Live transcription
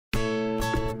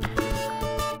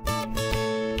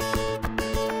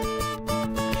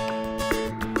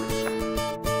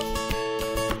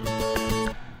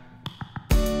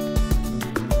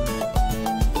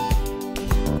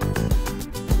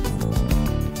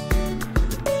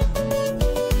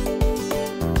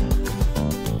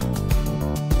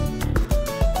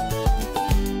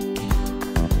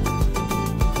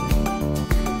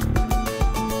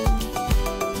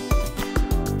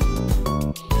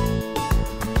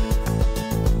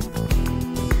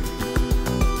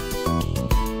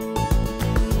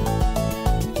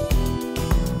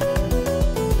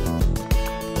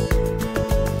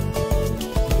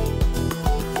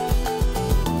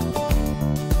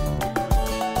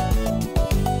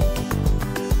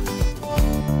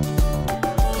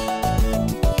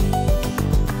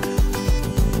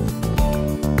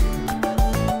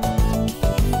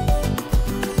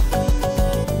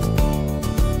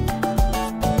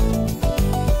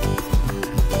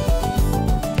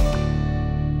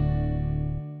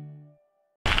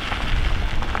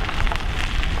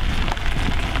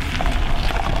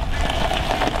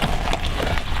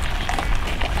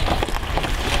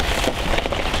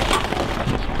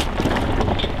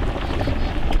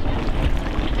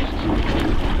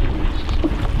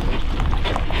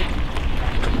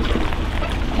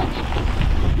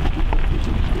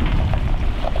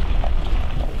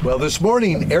Well, this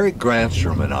morning, Eric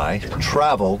Granstrom and I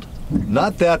traveled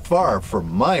not that far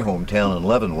from my hometown in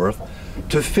Leavenworth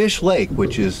to Fish Lake,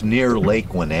 which is near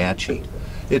Lake Wenatchee.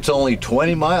 It's only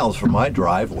 20 miles from my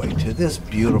driveway to this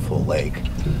beautiful lake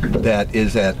that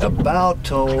is at about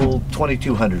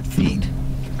 2,200 feet.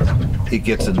 It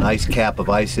gets a nice cap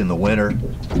of ice in the winter,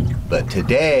 but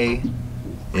today,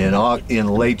 in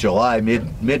late July,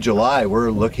 mid-July,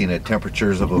 we're looking at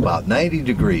temperatures of about 90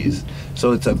 degrees.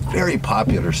 So it's a very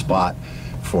popular spot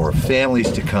for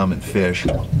families to come and fish.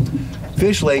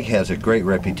 Fish Lake has a great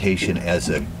reputation as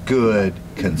a good,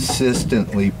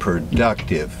 consistently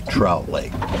productive trout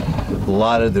lake. A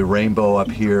lot of the rainbow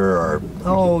up here are,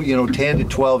 10 to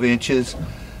 12 inches,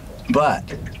 but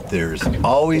there's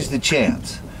always the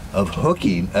chance of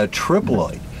hooking a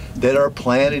triploid that are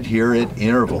planted here at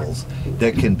intervals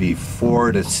that can be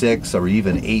 4 to 6 or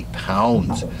even 8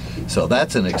 pounds. So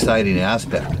that's an exciting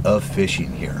aspect of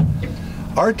fishing here.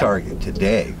 Our target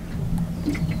today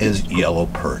is yellow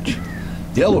perch.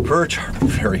 Yellow perch are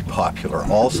very popular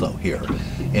also here,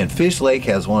 and Fish Lake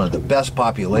has one of the best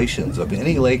populations of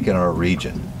any lake in our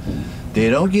region. They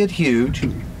don't get huge.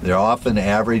 They're often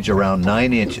average around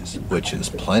 9 inches, which is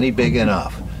plenty big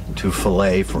enough to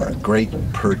fillet for a great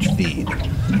perch feed.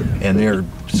 And they're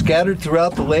scattered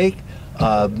throughout the lake.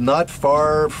 Not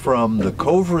far from the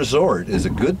Cove Resort is a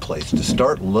good place to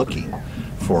start looking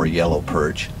for yellow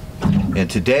perch. And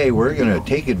today we're going to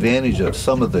take advantage of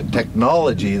some of the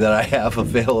technology that I have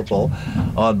available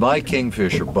on my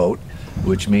Kingfisher boat,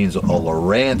 which means a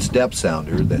Lowrance depth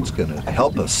sounder that's going to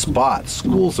help us spot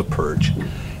schools of perch.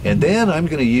 And then I'm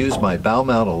going to use my bow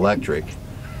mount electric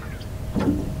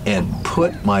and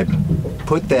put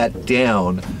that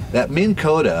down. That Minn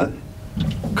Kota,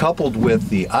 coupled with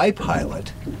the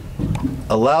iPilot,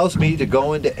 allows me to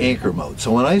go into anchor mode.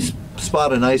 So when I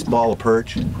spot a nice ball of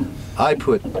perch, I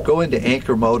go into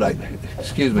anchor mode.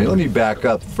 Excuse me, let me back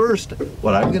up. First,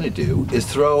 what I'm going to do is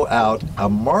throw out a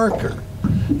marker.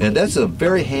 And that's a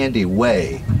very handy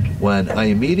way when I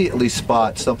immediately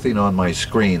spot something on my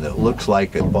screen that looks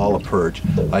like a ball of perch.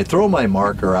 I throw my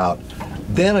marker out,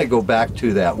 then I go back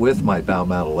to that with my bow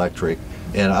mount electric,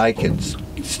 and I can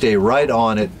stay right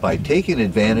on it by taking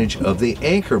advantage of the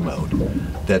anchor mode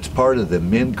that's part of the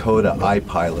Minn Kota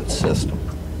iPilot system.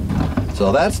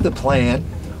 So that's the plan.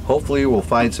 Hopefully we'll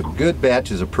find some good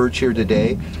batches of perch here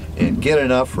today and get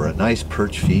enough for a nice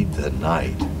perch feed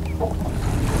tonight.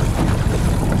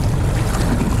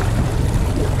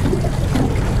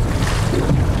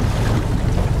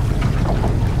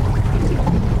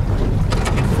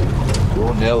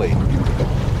 Oh, Nelly.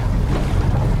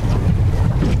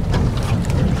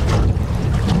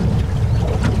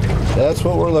 That's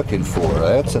what we're looking for.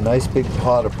 That's a nice big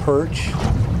pot of perch.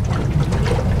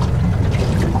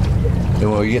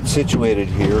 And when we get situated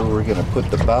here, we're going to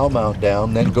put the bow mount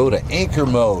down, then go to anchor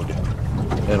mode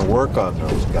and work on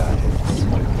those guys.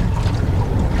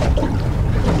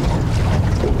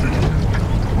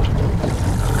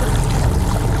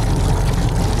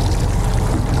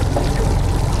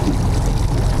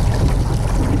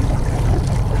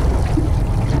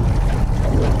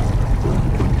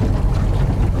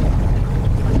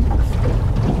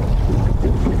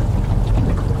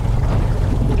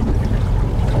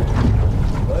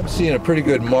 Seeing a pretty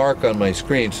good mark on my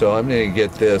screen, so I'm going to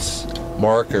get this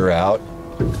marker out,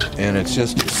 and it's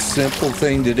just a simple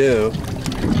thing to do.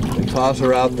 You toss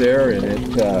her out there and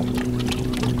it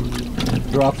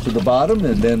drops to the bottom,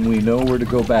 and then we know where to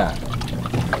go back.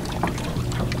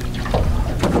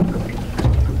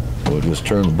 We'll just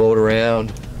turn the boat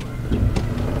around,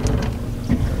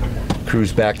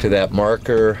 cruise back to that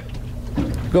marker,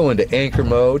 go into anchor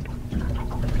mode,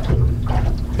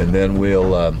 and then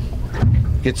we'll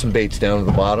get some baits down to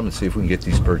the bottom and see if we can get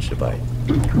these perch to bite.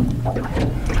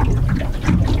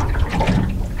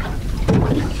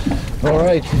 All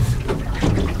right,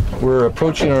 we're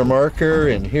approaching our marker,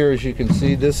 and here, as you can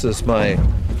see, this is my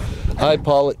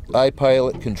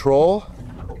iPilot control.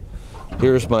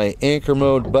 Here's my anchor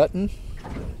mode button,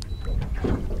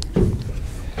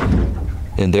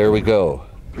 and there we go.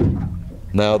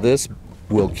 Now this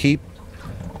will keep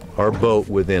our boat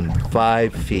within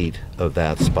 5 feet of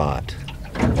that spot,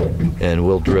 and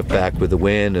we'll drift back with the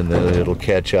wind, and then it'll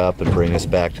catch up and bring us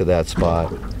back to that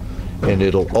spot. And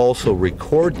it'll also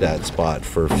record that spot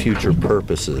for future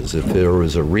purposes. If there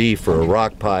was a reef or a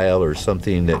rock pile or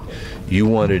something that you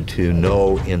wanted to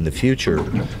know in the future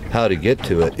how to get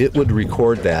to it, it would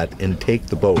record that and take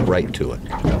the boat right to it.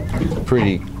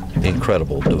 Pretty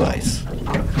incredible device.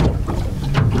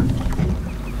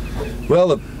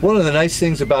 Well, one of the nice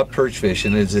things about perch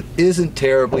fishing is it isn't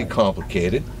terribly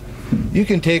complicated. You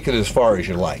can take it as far as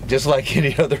you like, just like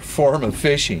any other form of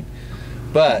fishing.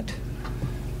 But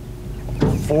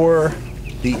for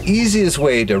the easiest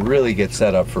way to really get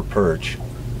set up for perch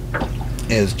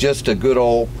is just a good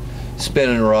old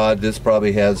spinning rod. This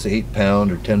probably has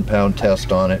 8-pound or 10-pound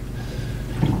test on it.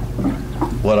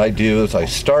 What I do is I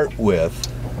start with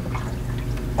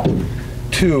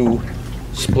 2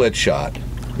 split shot.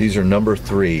 These are number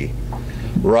 3,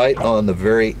 right on the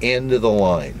very end of the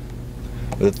line.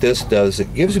 What this does,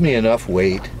 it gives me enough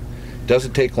weight,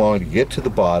 doesn't take long to get to the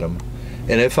bottom,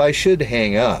 and if I should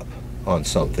hang up on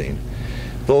something,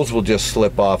 those will just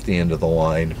slip off the end of the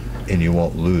line and you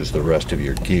won't lose the rest of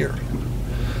your gear.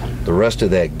 The rest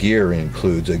of that gear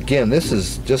includes, again, this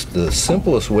is just the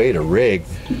simplest way to rig.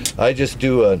 I just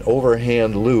do an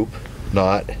overhand loop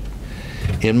knot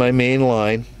in my main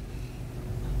line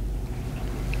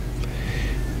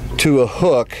to a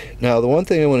hook. Now the one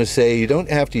thing I want to say, you don't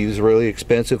have to use really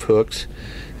expensive hooks,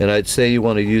 and I'd say you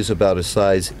want to use about a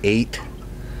size 8.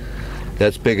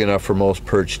 That's big enough for most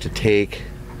perch to take.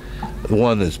 The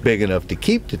one that's big enough to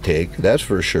keep to take, that's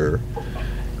for sure.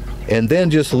 And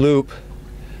then just loop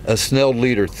a snelled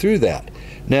leader through that.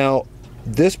 Now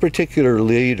this particular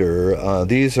leader,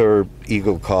 these are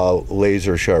Eagle Claw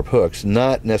laser sharp hooks,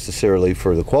 not necessarily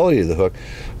for the quality of the hook.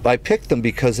 I picked them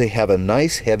because they have a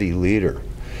nice heavy leader.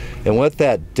 And what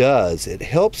that does, it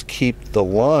helps keep the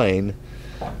line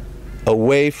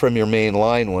away from your main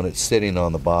line when it's sitting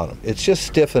on the bottom. It's just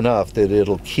stiff enough that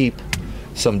it'll keep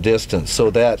some distance so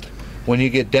that when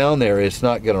you get down there, it's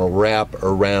not going to wrap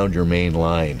around your main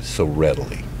line so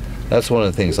readily. That's one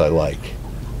of the things I like,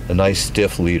 a nice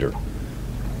stiff leader.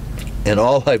 And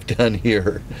all I've done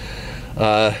here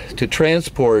to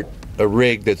transport a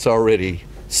rig that's already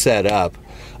set up,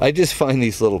 I just find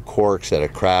these little corks at a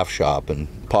craft shop and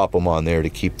pop them on there to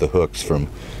keep the hooks from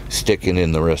sticking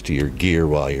in the rest of your gear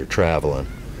while you're traveling.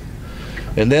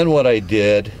 And then what I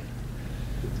did,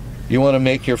 you want to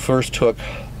make your first hook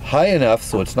high enough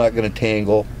so it's not going to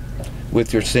tangle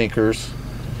with your sinkers,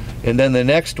 and then the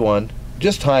next one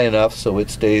just high enough so it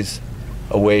stays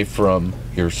away from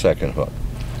your second hook.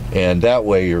 And that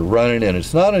way you're running, and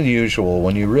it's not unusual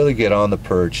when you really get on the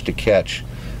perch to catch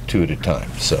 2 at a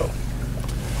time. So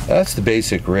that's the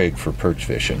basic rig for perch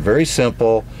fishing. Very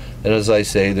simple, and as I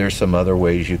say, there's some other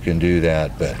ways you can do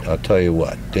that, but I'll tell you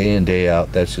what, day in, day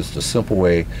out, that's just a simple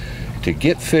way to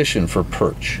get fishing for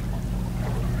perch.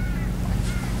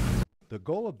 The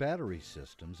goal of Battery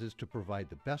Systems is to provide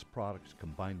the best products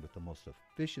combined with the most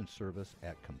efficient service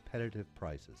at competitive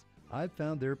prices. I've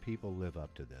found their people live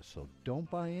up to this, so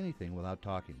don't buy anything without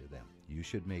talking to them. You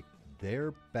should make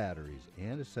their batteries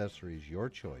and accessories your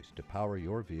choice to power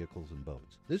your vehicles and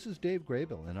boats. This is Dave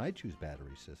Graybill, and I choose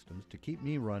Battery Systems to keep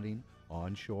me running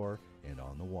onshore and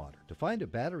on the water. To find a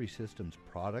Battery Systems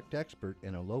product expert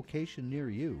in a location near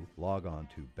you, log on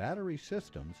to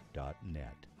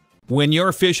batterysystems.net. When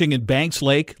you're fishing in Banks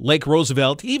Lake, Lake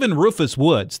Roosevelt, even Rufus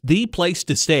Woods, the place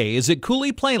to stay is at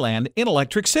Coulee Playland in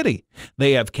Electric City.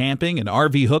 They have camping and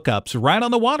RV hookups right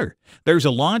on the water. There's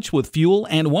a launch with fuel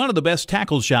and one of the best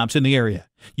tackle shops in the area.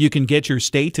 You can get your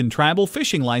state and tribal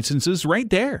fishing licenses right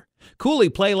there. Coulee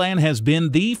Playland has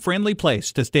been the friendly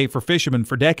place to stay for fishermen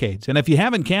for decades, and if you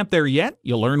haven't camped there yet,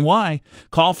 you'll learn why.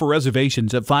 Call for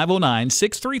reservations at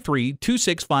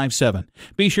 509-633-2657.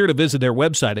 Be sure to visit their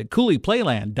website at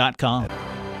couleeplayland.com.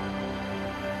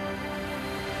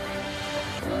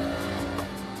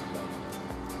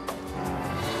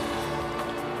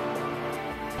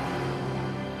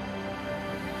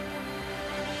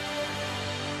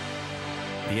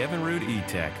 The Evinrude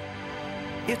E-Tech.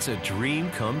 It's a dream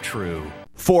come true.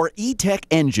 For E-Tech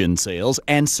engine sales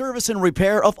and service and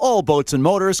repair of all boats and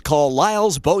motors, call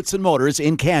Lyle's Boats and Motors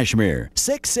in Kashmir.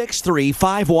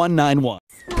 663-5191.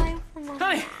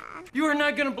 Honey, you are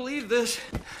not gonna believe this.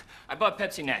 I bought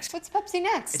Pepsi Next. What's Pepsi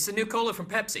Next? It's the new cola from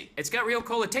Pepsi. It's got real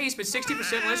cola taste, but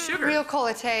 60% less sugar. Real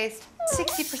cola taste,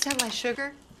 60% less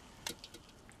sugar.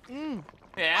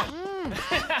 Yeah.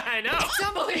 I know. It's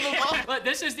unbelievable. But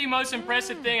this is the most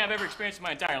impressive thing I've ever experienced in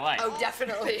my entire life. Oh,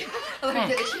 definitely. Let me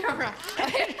get the camera.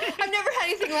 I've never had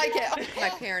anything like it. My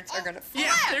parents are gonna flip.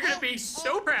 Yeah, they're gonna be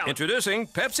so proud. Introducing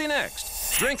Pepsi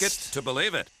Next. Drink it to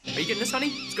believe it. Are you getting this, honey?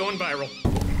 It's going viral.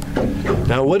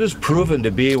 Now, what has proven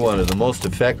to be one of the most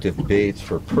effective baits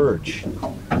for perch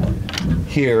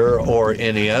here or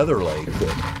any other lake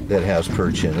that has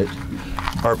perch in it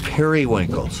are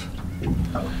periwinkles.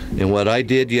 And what I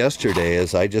did yesterday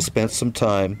is I just spent some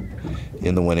time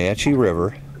in the Wenatchee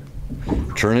River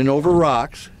turning over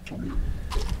rocks,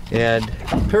 and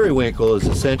periwinkle is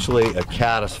essentially a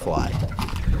caddisfly.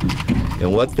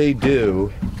 And what they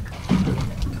do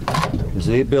is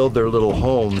they build their little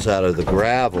homes out of the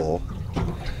gravel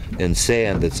and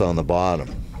sand that's on the bottom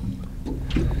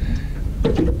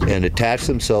and attach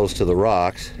themselves to the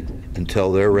rocks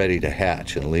until they're ready to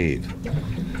hatch and leave.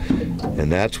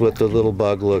 And that's what the little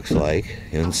bug looks like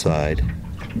inside.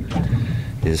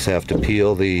 You just have to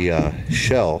peel the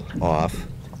shell off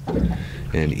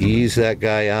and ease that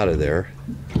guy out of there.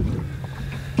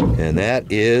 And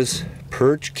that is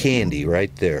perch candy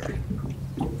right there.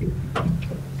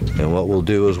 And what we'll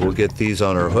do is we'll get these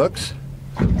on our hooks,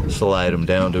 slide them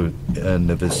down to in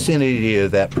the vicinity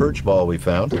of that perch ball we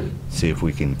found, see if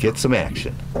we can get some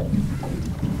action.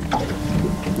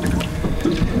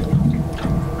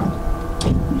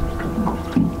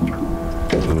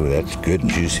 Ooh, that's a good and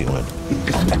juicy one.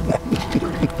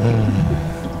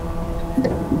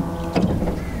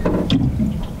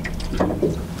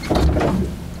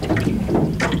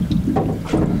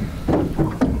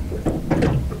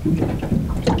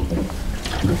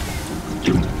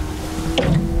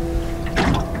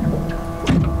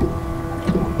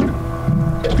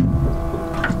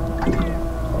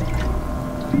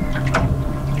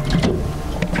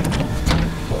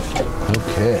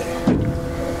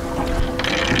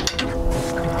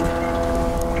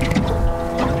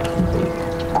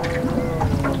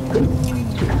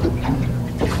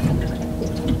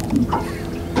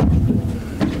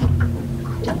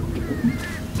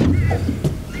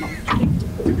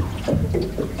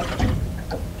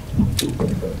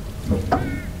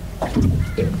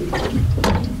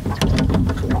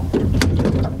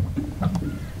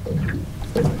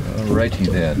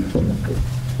 Alrighty then.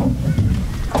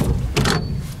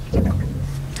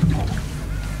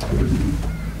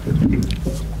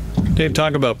 Dave,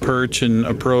 talk about perch and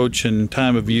approach and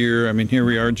time of year. I mean, here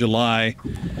we are, July,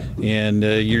 and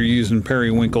you're using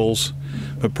periwinkles,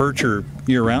 but perch are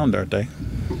year-round, aren't they?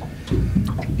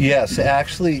 Yes,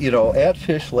 actually, you know, at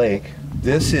Fish Lake,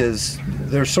 there's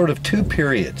sort of two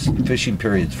periods, fishing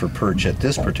periods for perch at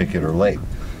this particular lake.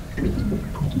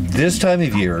 This time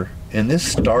of year, and this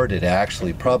started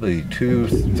actually probably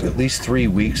at least 3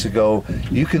 weeks ago,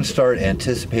 you can start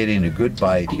anticipating a good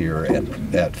bite here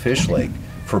at Fish Lake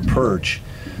for perch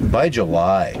by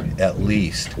July at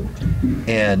least.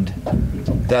 And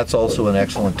that's also an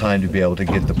excellent time to be able to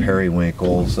get the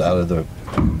periwinkles out of the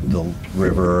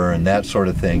river and that sort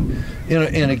of thing. You know,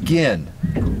 and again,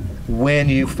 when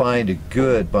you find a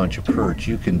good bunch of perch,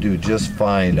 you can do just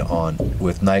fine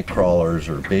with night crawlers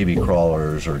or baby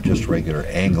crawlers or just regular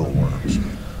angleworms.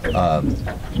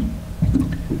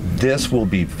 This will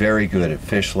be very good at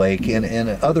Fish Lake and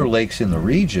other lakes in the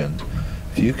region.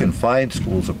 If you can find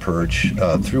schools of perch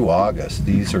through August,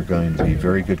 these are going to be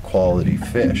very good quality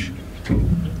fish.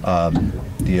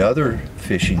 The other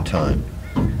fishing time,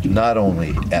 not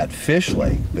only at Fish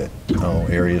Lake, but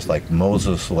areas like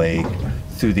Moses Lake,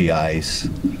 through the ice,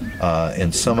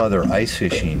 and some other ice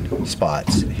fishing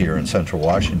spots here in central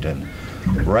Washington.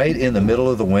 Right in the middle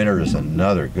of the winter is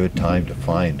another good time to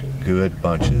find good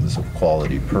bunches of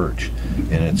quality perch,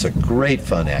 and it's a great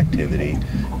fun activity.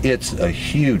 It's a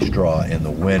huge draw in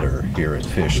the winter here at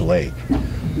Fish Lake.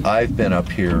 I've been up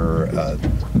here,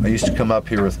 I used to come up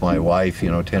here with my wife,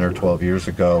 10 or 12 years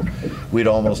ago. We'd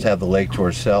almost have the lake to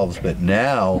ourselves, but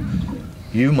now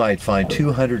you might find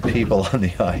 200 people on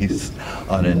the ice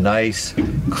on a nice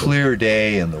clear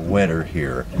day in the winter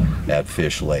here at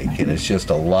Fish Lake, and it's just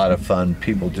a lot of fun.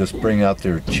 People just bring out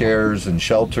their chairs and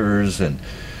shelters and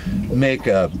make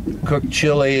a cooked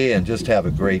chili and just have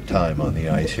a great time on the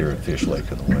ice here at Fish Lake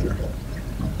in the winter.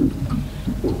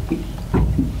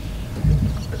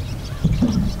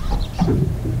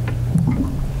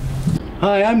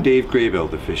 Hi, I'm Dave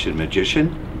Graybill, the Fishin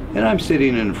Magician, and I'm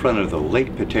sitting in front of the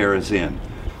Lake Pateras Inn.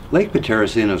 Lake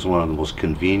Pateras Inn is one of the most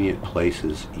convenient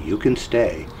places you can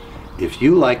stay if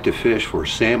you like to fish for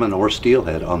salmon or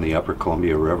steelhead on the Upper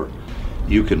Columbia River.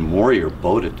 You can moor your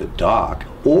boat at the dock,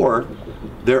 or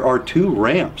there are 2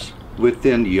 ramps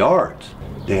within yards.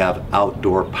 They have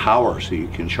outdoor power so you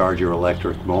can charge your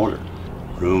electric motor.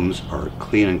 Rooms are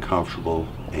clean and comfortable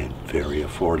and very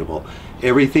affordable.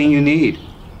 Everything you need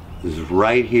is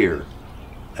right here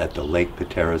at the Lake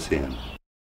Pateras Inn.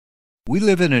 We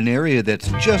live in an area that's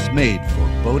just made for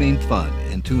boating fun,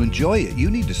 and to enjoy it,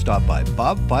 you need to stop by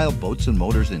Bob File Boats and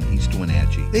Motors in East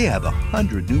Wenatchee. They have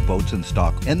 100 new boats in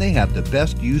stock, and they have the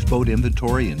best used boat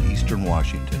inventory in Eastern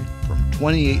Washington. From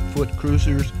 28-foot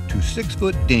cruisers to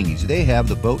 6-foot dinghies, they have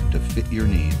the boat to fit your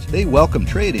needs. They welcome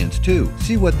trade-ins too.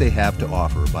 See what they have to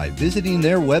offer by visiting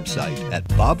their website at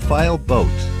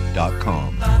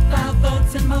bobfileboats.com. Bob File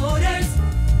Boats and Motors,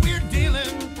 we're dealing.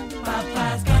 Bob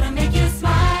File's gonna make you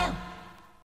smile.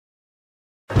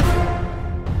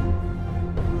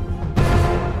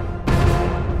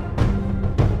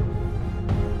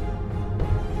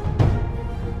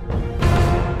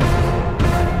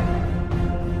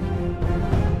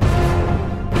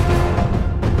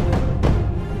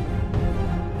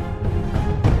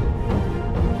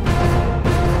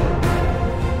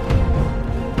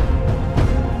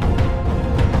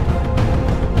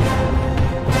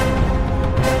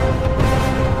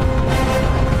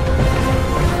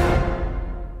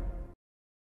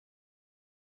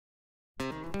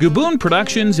 Gaboon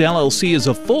Productions LLC is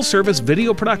a full-service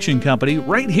video production company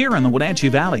right here in the Wenatchee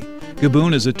Valley.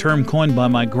 Gaboon is a term coined by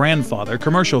my grandfather,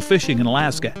 commercial fishing in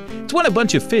Alaska. It's when a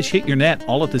bunch of fish hit your net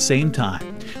all at the same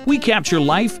time. We capture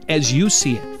life as you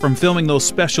see it. From filming those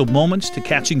special moments to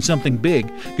catching something big,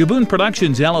 Gaboon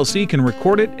Productions LLC can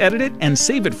record it, edit it, and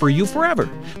save it for you forever.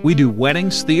 We do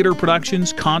weddings, theater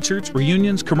productions, concerts,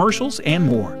 reunions, commercials, and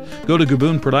more. Go to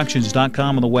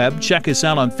GaboonProductions.com on the web, check us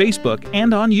out on Facebook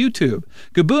and on YouTube.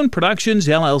 Gaboon Productions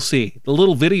LLC, the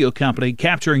little video company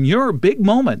capturing your big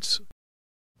moments.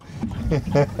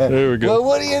 There we go. Well,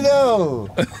 what do you know?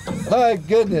 My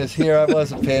goodness, here I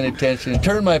wasn't paying attention.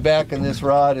 Turned my back on this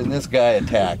rod and this guy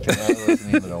attacked and I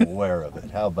wasn't even aware of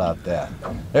it. How about that?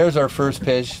 There's our first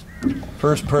fish,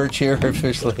 first perch here at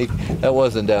Fish Lake. That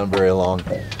wasn't down very long.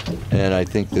 And I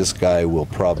think this guy will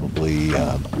probably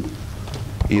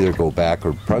either go back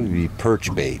or probably be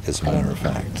perch bait, as a matter of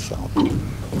fact. So.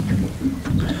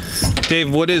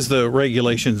 Dave, what is the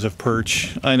regulations of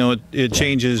perch? I know it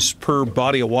changes per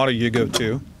body of water you go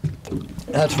to.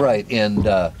 That's right, and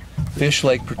Fish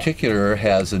Lake particular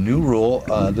has a new rule.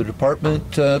 The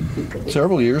department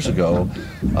several years ago,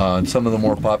 on some of the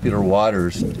more popular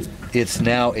waters, it's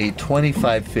now a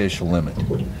 25 fish limit.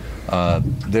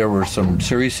 There were some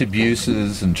serious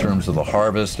abuses in terms of the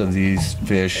harvest of these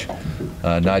fish,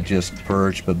 not just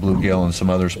perch, but bluegill and some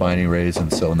other spiny rays,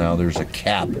 and so now there's a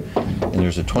cap, and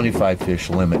there's a 25 fish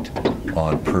limit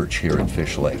on perch here at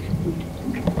Fish Lake.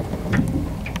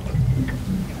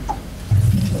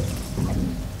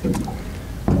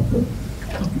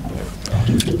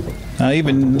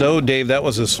 Even though, Dave, that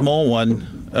was a small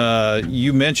one,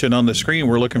 you mentioned on the screen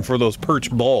we're looking for those perch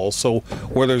balls, so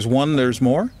where there's one, there's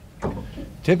more?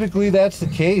 Typically that's the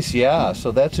case, yeah,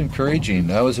 so that's encouraging.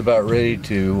 I was about ready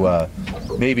to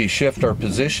maybe shift our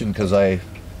position because I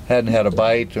hadn't had a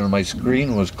bite or my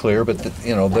screen was clear, but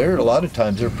you know, there a lot of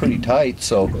times they're pretty tight,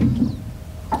 so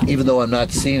even though I'm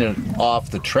not seeing it off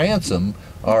the transom,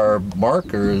 our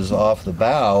marker is off the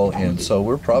bow, and so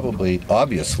we're probably,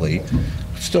 obviously,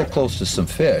 still close to some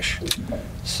fish.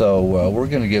 So we're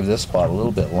going to give this spot a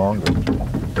little bit longer.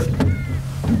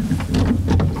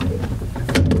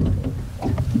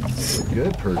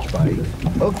 Good perch bite.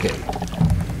 Okay,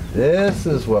 this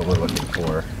is what we're looking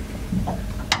for.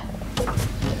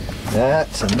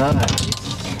 That's a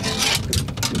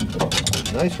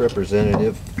nice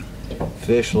representative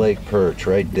Fish Lake perch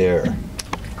right there.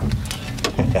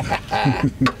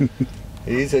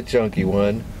 He's a chunky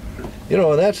one. You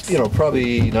know, that's, you know,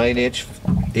 probably 8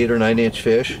 or 9 inch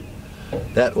fish.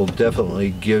 That will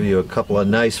definitely give you a couple of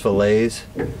nice fillets.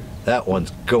 That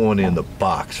one's going in the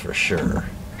box for sure.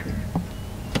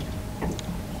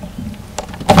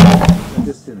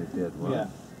 Just in a dead run. Yeah.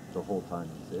 The whole time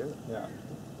he's there. Yeah.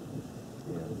 And,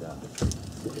 there we go.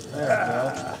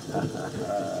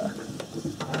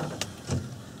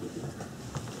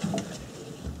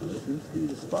 You can see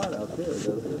the spot out there,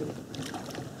 doesn't it?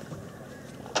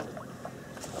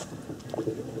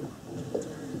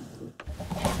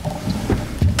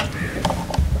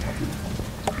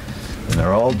 And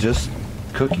they're all just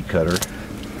cookie cutter.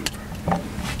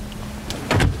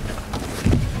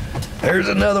 There's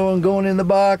another one going in the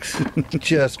box.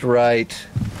 Just right.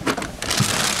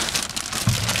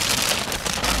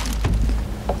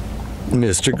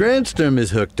 Mr. Granstrom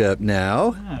is hooked up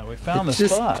now. Yeah, we found the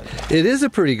spot. It is a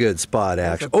pretty good spot,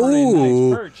 actually.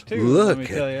 Oh, nice perch too,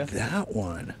 look at that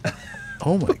one.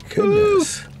 Oh my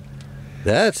goodness.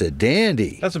 That's a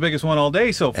dandy. That's the biggest one all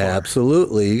day so far.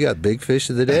 Absolutely. You got big fish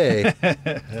of the day.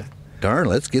 Darn,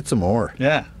 let's get some more.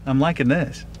 Yeah, I'm liking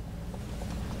this.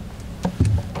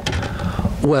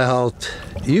 Well,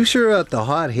 you sure got the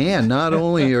hot hand. Not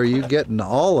only are you getting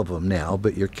all of them now,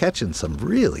 but you're catching some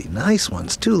really nice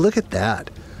ones too. Look at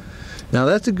that. Now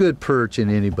that's a good perch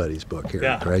in anybody's book here,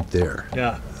 yeah. Right there.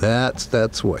 Yeah.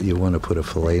 That's what you want to put a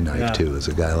fillet knife to, is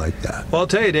a guy like that. Well, I'll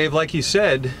tell you, Dave, like you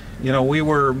said, you know, we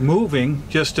were moving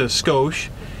just a skosh,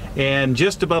 and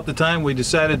just about the time we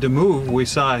decided to move, we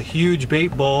saw a huge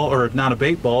bait ball, or not a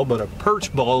bait ball, but a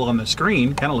perch ball on the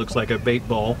screen. Kind of looks like a bait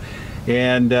ball.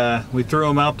 And we threw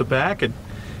them out the back, and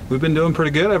we've been doing pretty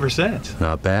good ever since.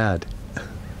 Not bad.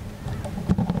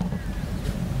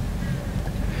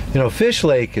 You know, Fish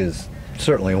Lake is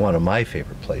certainly one of my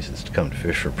favorite places to come to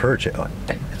fish for perch.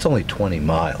 It's only 20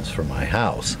 miles from my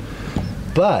house,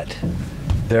 but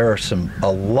there are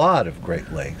a lot of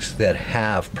Great Lakes that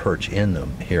have perch in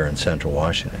them here in Central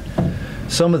Washington.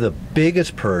 Some of the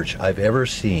biggest perch I've ever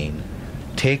seen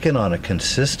taken on a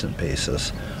consistent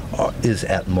basis is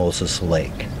at Moses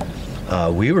Lake.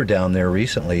 We were down there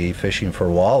recently fishing for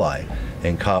walleye,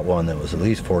 and caught one that was at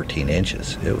least 14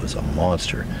 inches. It was a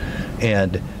monster.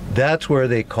 And that's where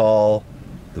they call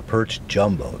the perch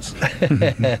jumbos.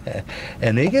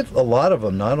 And they get a lot of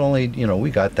them. Not only, you know,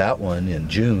 we got that one in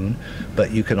June,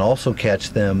 but you can also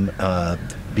catch them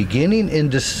beginning in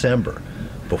December,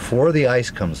 before the ice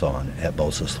comes on at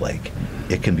Moses Lake.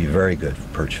 It can be very good for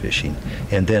perch fishing.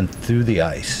 And then through the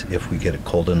ice, if we get a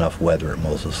cold enough weather at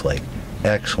Moses Lake,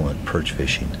 excellent perch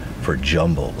fishing for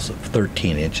jumbos of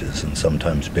 13 inches and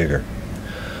sometimes bigger.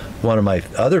 One of my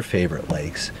other favorite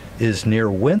lakes is near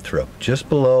Winthrop, just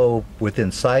below,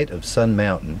 within sight of Sun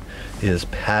Mountain, is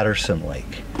Patterson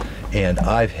Lake. And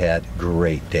I've had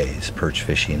great days perch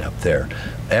fishing up there,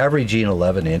 averaging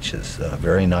 11 inches.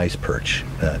 Very nice perch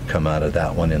that come out of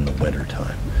that one in the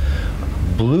wintertime.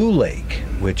 Blue Lake,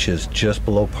 which is just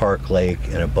below Park Lake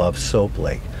and above Soap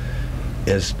Lake,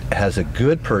 has a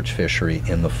good perch fishery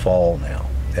in the fall now.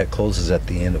 It closes at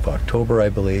the end of October, I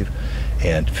believe,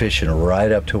 and fishing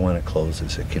right up to when it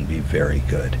closes, it can be very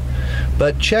good.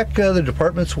 But check the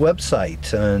department's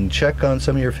website and check on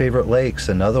some of your favorite lakes.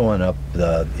 Another one up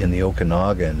in the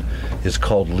Okanagan is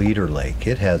called Leader Lake.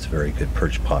 It has very good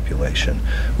perch population.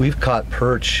 We've caught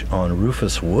perch on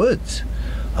Rufus Woods.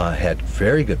 Had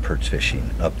very good perch fishing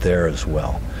up there as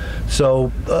well.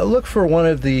 So look for one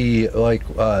of the, like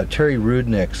Terry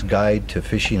Rudnick's Guide to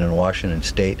Fishing in Washington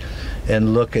State,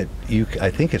 and look at, I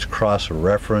think it's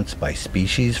cross-referenced by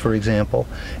species, for example,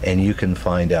 and you can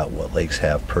find out what lakes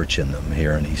have perch in them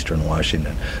here in eastern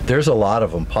Washington. There's a lot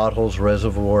of them. Potholes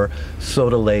Reservoir,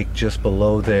 Soda Lake just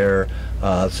below there,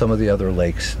 some of the other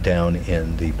lakes down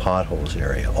in the Potholes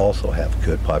area also have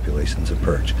good populations of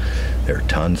perch. They're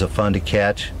tons of fun to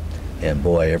catch, and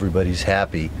boy, everybody's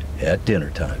happy at dinner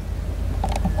time.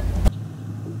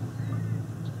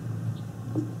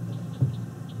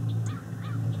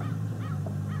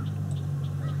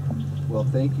 Well,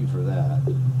 thank you for that.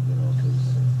 You know,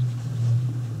 'cause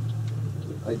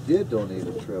I did donate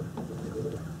a trip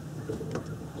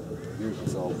years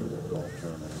ago for the golf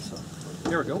tournament. So.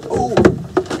 There we go. Oh! All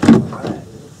right.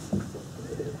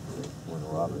 When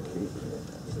Robert Kate did that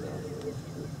stuff.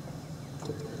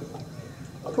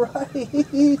 All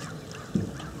right.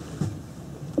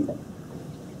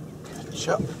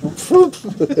 Jump.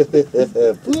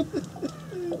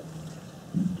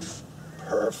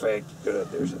 Perfect. Good.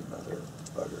 There's another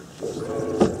bugger.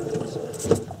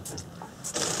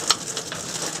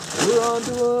 We're on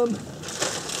to them.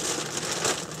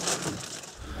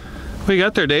 What you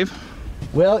got there, Dave?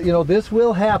 Well, you know, this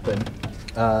will happen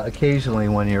occasionally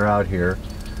when you're out here.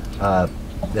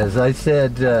 As I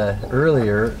said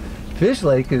earlier, Fish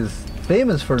Lake is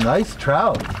famous for nice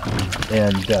trout.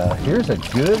 And here's a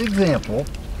good example.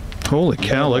 Holy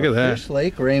cow, look at that. Fish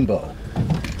Lake rainbow.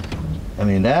 I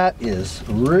mean, that is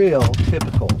real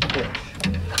typical fish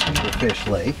for Fish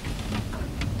Lake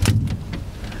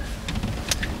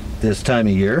this time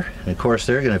of year. And of course,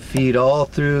 they're going to feed all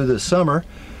through the summer.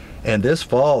 And this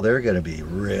fall, they're going to be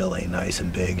really nice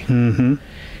and big. Mm-hmm.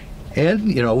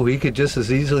 And, you know, we could just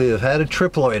as easily have had a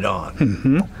triploid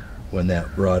on when that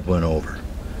rod went over.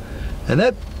 And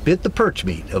that bit the perch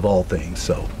meat, of all things.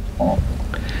 So,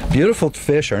 beautiful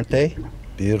fish, aren't they?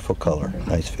 Beautiful color.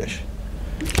 Nice fish.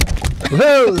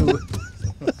 Whoa!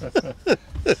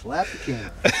 Slap the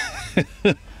camera.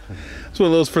 It's one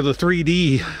of those for the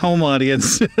 3D home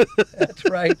audience. That's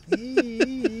right.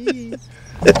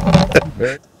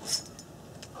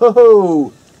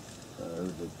 Ho-ho! There's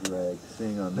a drag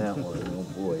thing on that one. Oh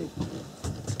boy.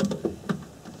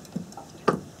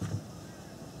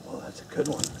 Oh, that's a good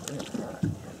one. Yeah.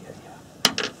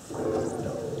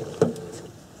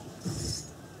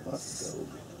 Let's go.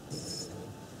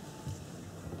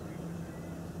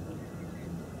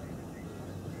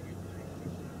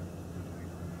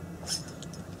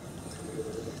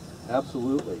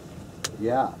 Absolutely.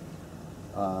 Yeah.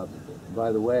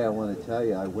 By the way, I want to tell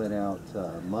you, I went out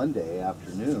Monday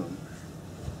afternoon,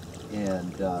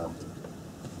 and I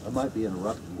might be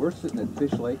interrupting. We're sitting at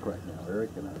Fish Lake right now, Eric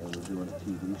and I, and we're doing a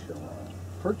TV show on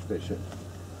perch fishing.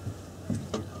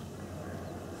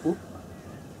 Oop.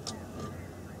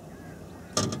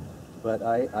 But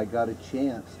I got a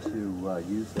chance to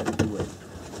use that two-way.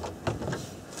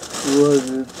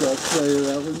 Wasn't it, I'll tell you,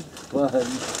 that was fun.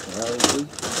 That was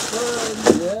fun,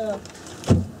 yeah.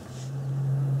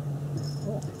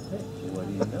 What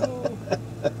do you know?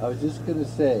 I was just going to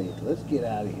say, let's get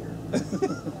out of here.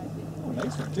 Oh,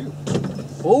 nice one, too.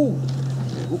 Oh!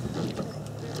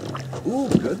 Ooh,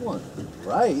 good one.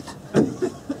 Right.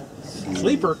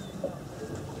 Sleeper.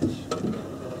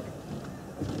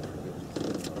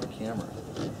 Camera.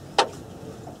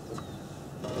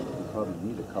 We probably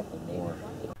need a couple more.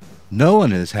 No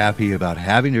one is happy about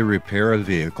having to repair a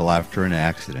vehicle after an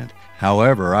accident.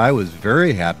 However, I was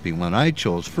very happy when I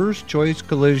chose First Choice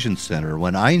Collision Center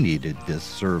when I needed this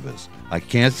service. I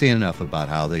can't say enough about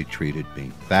how they treated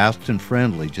me. Fast and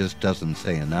friendly just doesn't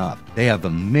say enough. They have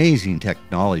amazing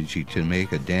technology to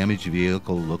make a damaged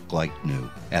vehicle look like new.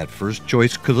 At First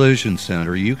Choice Collision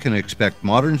Center, you can expect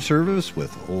modern service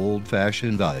with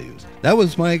old-fashioned values. That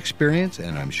was my experience,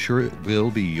 and I'm sure it will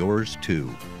be yours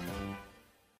too.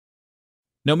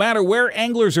 No matter where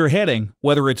anglers are heading,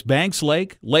 whether it's Banks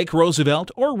Lake, Lake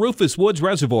Roosevelt, or Rufus Woods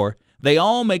Reservoir, they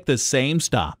all make the same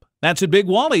stop. That's at Big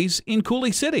Wally's in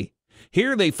Coulee City.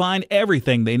 Here they find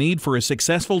everything they need for a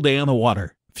successful day on the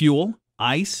water: fuel,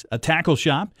 ice, a tackle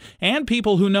shop, and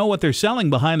people who know what they're selling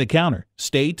behind the counter,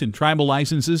 state and tribal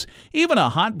licenses, even a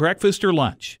hot breakfast or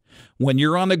lunch. When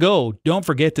you're on the go, don't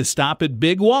forget to stop at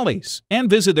Big Wally's and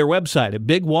visit their website at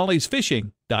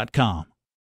bigwallysfishing.com.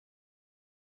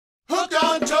 Hooked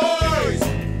on Toys!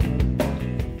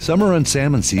 Summer and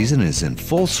salmon season is in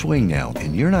full swing now,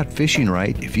 and you're not fishing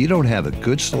right if you don't have a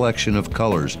good selection of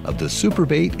colors of the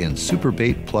Superbait and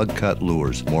Superbait plug cut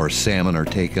lures. More salmon are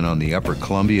taken on the Upper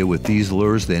Columbia with these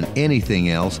lures than anything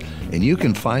else, and you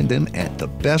can find them at the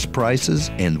best prices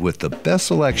and with the best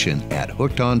selection at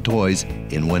Hooked on Toys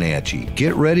in Wenatchee.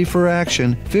 Get ready for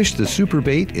action. Fish the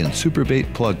Superbait and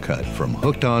Superbait plug cut from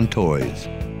Hooked on Toys.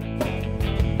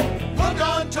 Hooked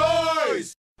on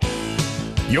Toys!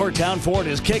 Your town Ford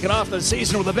is kicking off the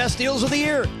season with the best deals of the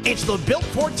year. It's the Built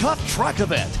Ford Tough Truck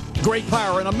event. Great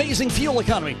power and amazing fuel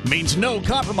economy means no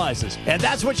compromises. And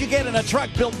that's what you get in a truck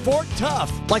built Ford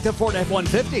Tough. Like the Ford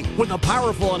F-150 with a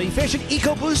powerful and efficient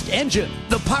EcoBoost engine.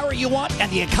 The power you want and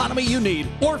the economy you need.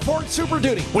 Or Ford Super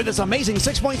Duty with its amazing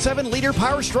 6.7-liter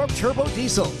Power Stroke turbo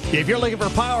diesel. If you're looking for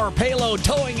power, payload,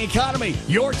 towing economy,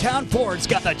 your town Ford's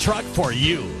got the truck for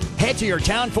you. Head to your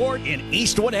town Ford in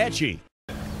East Wenatchee.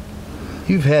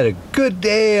 You've had a good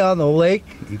day on the lake,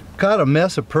 you've caught a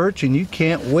mess of perch, and you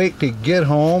can't wait to get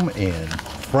home and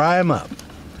fry them up.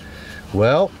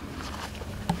 Well,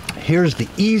 here's the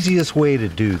easiest way to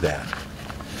do that.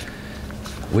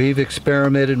 We've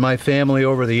experimented, my family,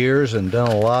 over the years and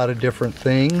done a lot of different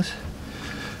things,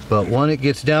 but when it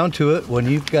gets down to it, when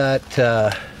you've got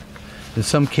in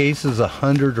some cases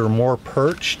 100 or more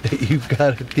perch that you've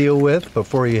got to deal with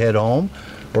before you head home,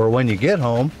 or when you get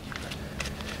home,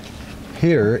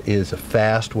 here is a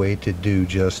fast way to do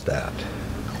just that.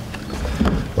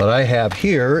 What I have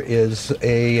here is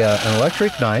an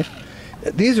electric knife.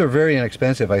 These are very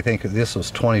inexpensive. I think this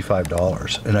was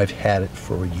 $25, and I've had it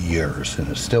for years, and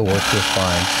it still works just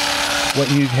fine.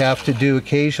 What you have to do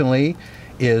occasionally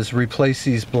is replace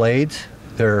these blades.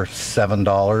 They're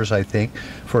 $7, I think,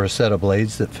 for a set of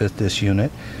blades that fit this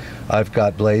unit. I've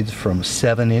got blades from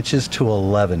 7 inches to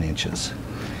 11 inches.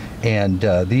 And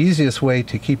the easiest way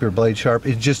to keep your blade sharp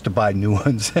is just to buy new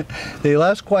ones. They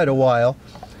last quite a while,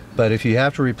 but if you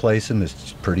have to replace them,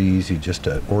 it's pretty easy just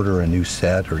to order a new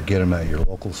set or get them at your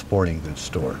local sporting goods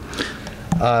store.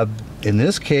 In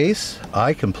this case,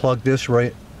 I can plug this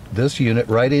unit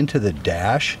right into the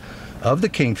dash of the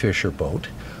Kingfisher boat.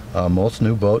 Most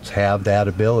new boats have that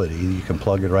ability. You can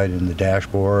plug it right in the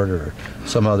dashboard or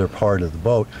some other part of the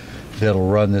boat that'll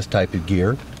run this type of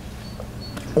gear.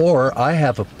 Or I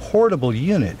have a portable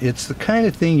unit. It's the kind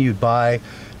of thing you buy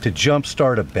to jump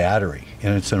start a battery,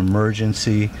 and it's an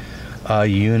emergency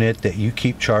unit that you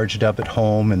keep charged up at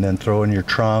home and then throw in your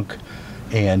trunk,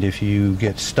 and if you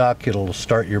get stuck, it'll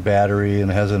start your battery,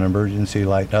 and it has an emergency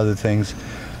light and other things.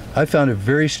 I found a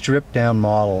very stripped down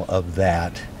model of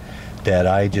that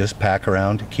I just pack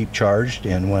around to keep charged,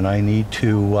 and when I need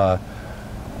to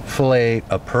fillet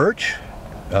a perch,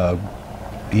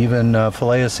 even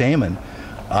fillet a salmon,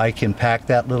 I can pack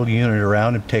that little unit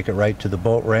around and take it right to the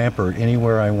boat ramp or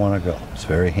anywhere I want to go. It's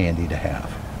very handy to have.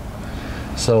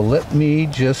 So let me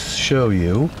just show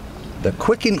you the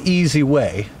quick and easy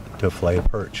way to fillet a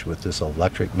perch with this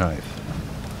electric knife.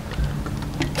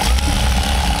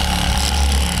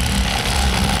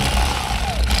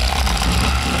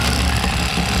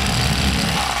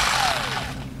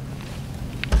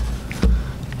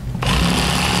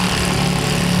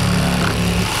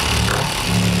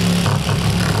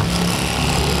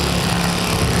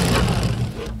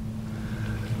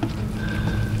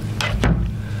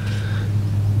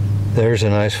 There's a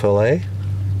nice fillet.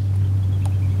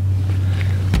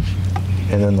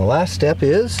 And then the last step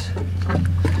is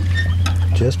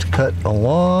just to cut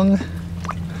along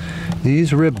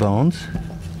these rib bones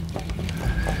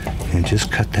and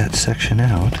just cut that section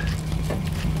out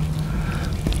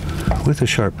with a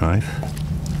sharp knife.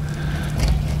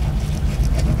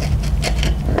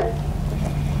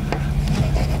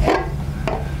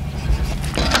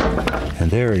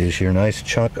 there is your nice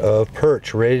chunk of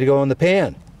perch ready to go in the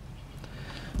pan.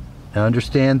 Now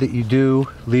understand that you do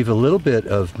leave a little bit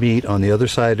of meat on the other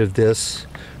side of this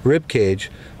rib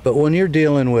cage, but when you're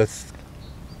dealing with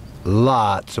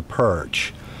lots of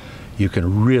perch, you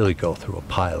can really go through a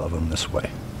pile of them this way.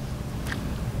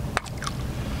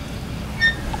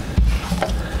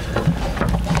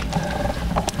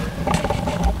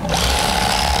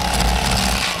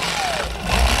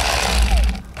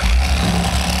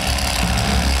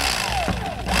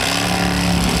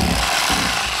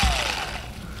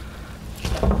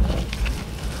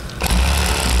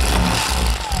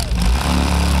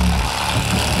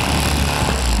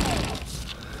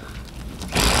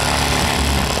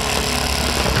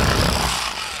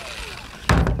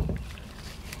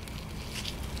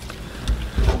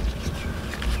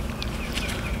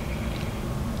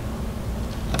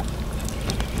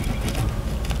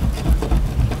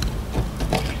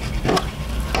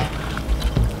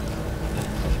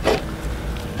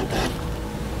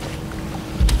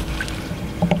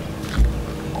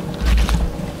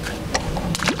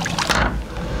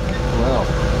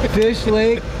 Fish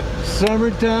Lake,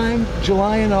 summertime,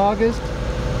 July and August.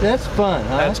 That's fun,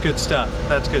 huh? That's good stuff.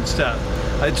 That's good stuff.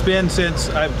 It's been since,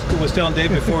 I was telling Dave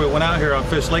before we went out here on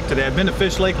Fish Lake today, I've been to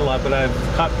Fish Lake a lot, but I've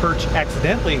caught perch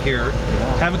accidentally here.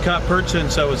 Yeah. Haven't caught perch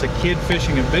since I was a kid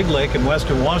fishing in Big Lake in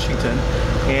western Washington.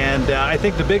 And I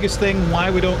think the biggest thing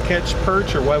why we don't catch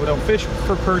perch or why we don't fish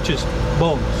for perch is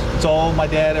bones. That's all my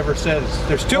dad ever says.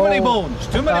 There's too many bones,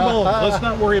 too many bones. Let's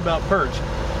not worry about perch.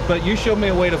 But you showed me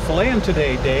a way to fillet them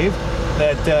today, Dave,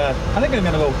 that I think I'm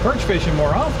going to go perch fishing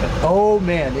more often. Oh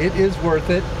man, it is worth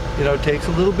it. You know, it takes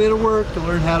a little bit of work to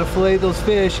learn how to fillet those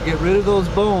fish, get rid of those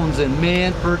bones, and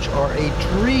man, perch are a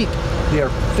treat. They are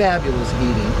fabulous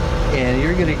eating, and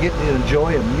you're going to get to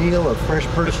enjoy a meal of fresh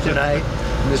perch tonight,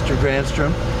 Mr.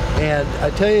 Granstrom. And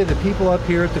I tell you, the people up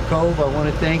here at the Cove, I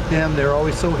want to thank them. They're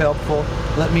always so helpful.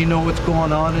 Let me know what's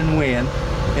going on and when.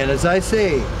 And as I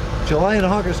say, July and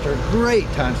August are great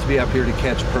times to be up here to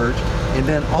catch perch, and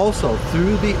then also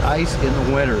through the ice in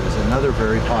the winter is another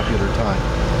very popular time.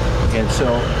 And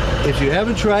so if you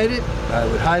haven't tried it, I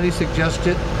would highly suggest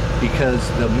it, because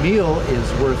the meal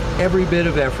is worth every bit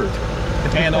of effort.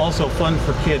 And also fun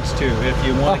for kids too. If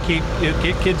you want to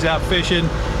get kids out fishing,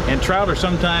 and trout are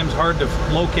sometimes hard to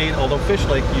locate, although Fish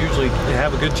Lake usually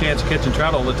have a good chance of catching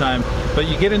trout all the time. But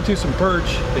you get into some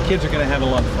perch, the kids are going to have a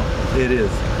lot of fun. It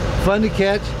is fun to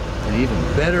catch, and even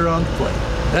better on plate.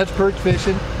 That's perch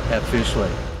fishing at Fish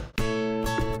Lake.